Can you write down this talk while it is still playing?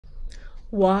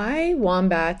Why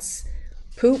wombats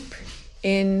poop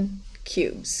in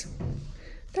cubes?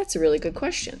 That's a really good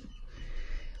question.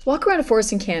 Walk around a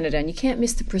forest in Canada and you can't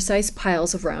miss the precise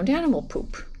piles of round animal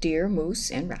poop, deer,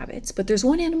 moose, and rabbits. But there's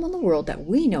one animal in the world that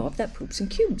we know of that poops in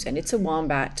cubes, and it's a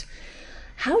wombat.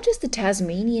 How does the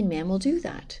Tasmanian mammal do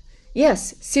that?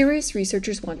 Yes, serious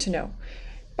researchers want to know.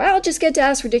 Biologists get to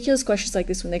ask ridiculous questions like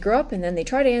this when they grow up, and then they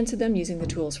try to answer them using the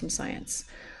tools from science.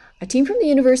 A team from the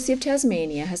University of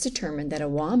Tasmania has determined that a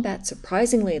wombat's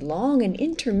surprisingly long and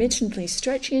intermittently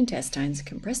stretchy intestines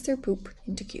compress their poop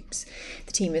into cubes.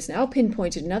 The team has now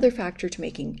pinpointed another factor to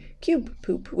making cube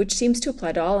poop, which seems to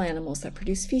apply to all animals that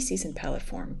produce feces in pellet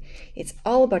form. It's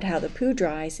all about how the poo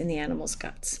dries in the animal's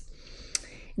guts.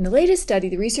 In the latest study,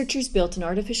 the researchers built an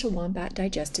artificial wombat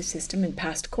digestive system and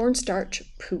passed cornstarch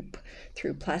poop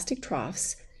through plastic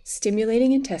troughs,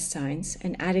 stimulating intestines,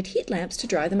 and added heat lamps to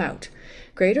dry them out.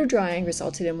 Greater drying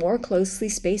resulted in more closely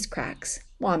spaced cracks,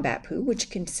 wombat poo, which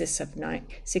consists of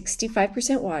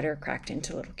 65% water cracked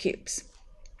into little cubes.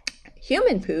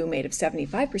 Human poo, made of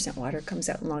 75% water, comes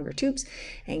out in longer tubes,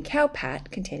 and cow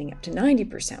pat, containing up to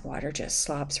 90% water, just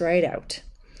slops right out.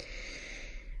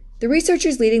 The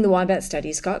researchers leading the wombat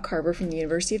study, Scott Carver from the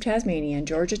University of Tasmania and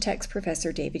Georgia Tech's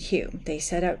Professor David Hugh. They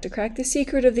set out to crack the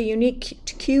secret of the unique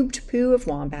cubed poo of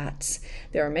wombats.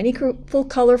 There are many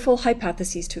colorful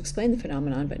hypotheses to explain the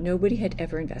phenomenon, but nobody had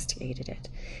ever investigated it.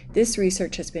 This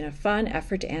research has been a fun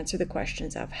effort to answer the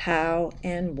questions of how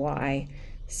and why,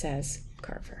 says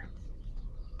Carver.